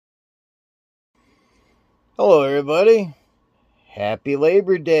Hello, everybody. Happy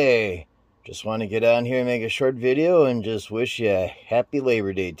Labor Day. Just want to get on here and make a short video and just wish you a happy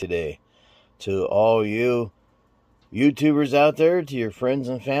Labor Day today. To all you YouTubers out there, to your friends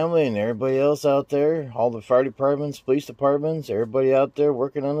and family, and everybody else out there, all the fire departments, police departments, everybody out there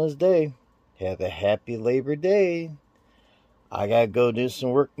working on this day. Have a happy Labor Day. I gotta go do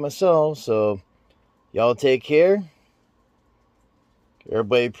some work myself, so y'all take care.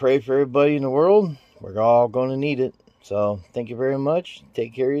 Everybody pray for everybody in the world. We're all going to need it. So thank you very much.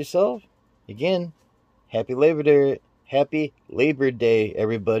 Take care of yourself. Again, happy Labor Day. Happy Labor Day,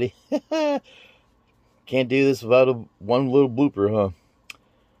 everybody. Can't do this without one little blooper, huh?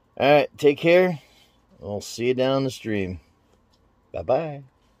 All right, take care. We'll see you down the stream. Bye-bye.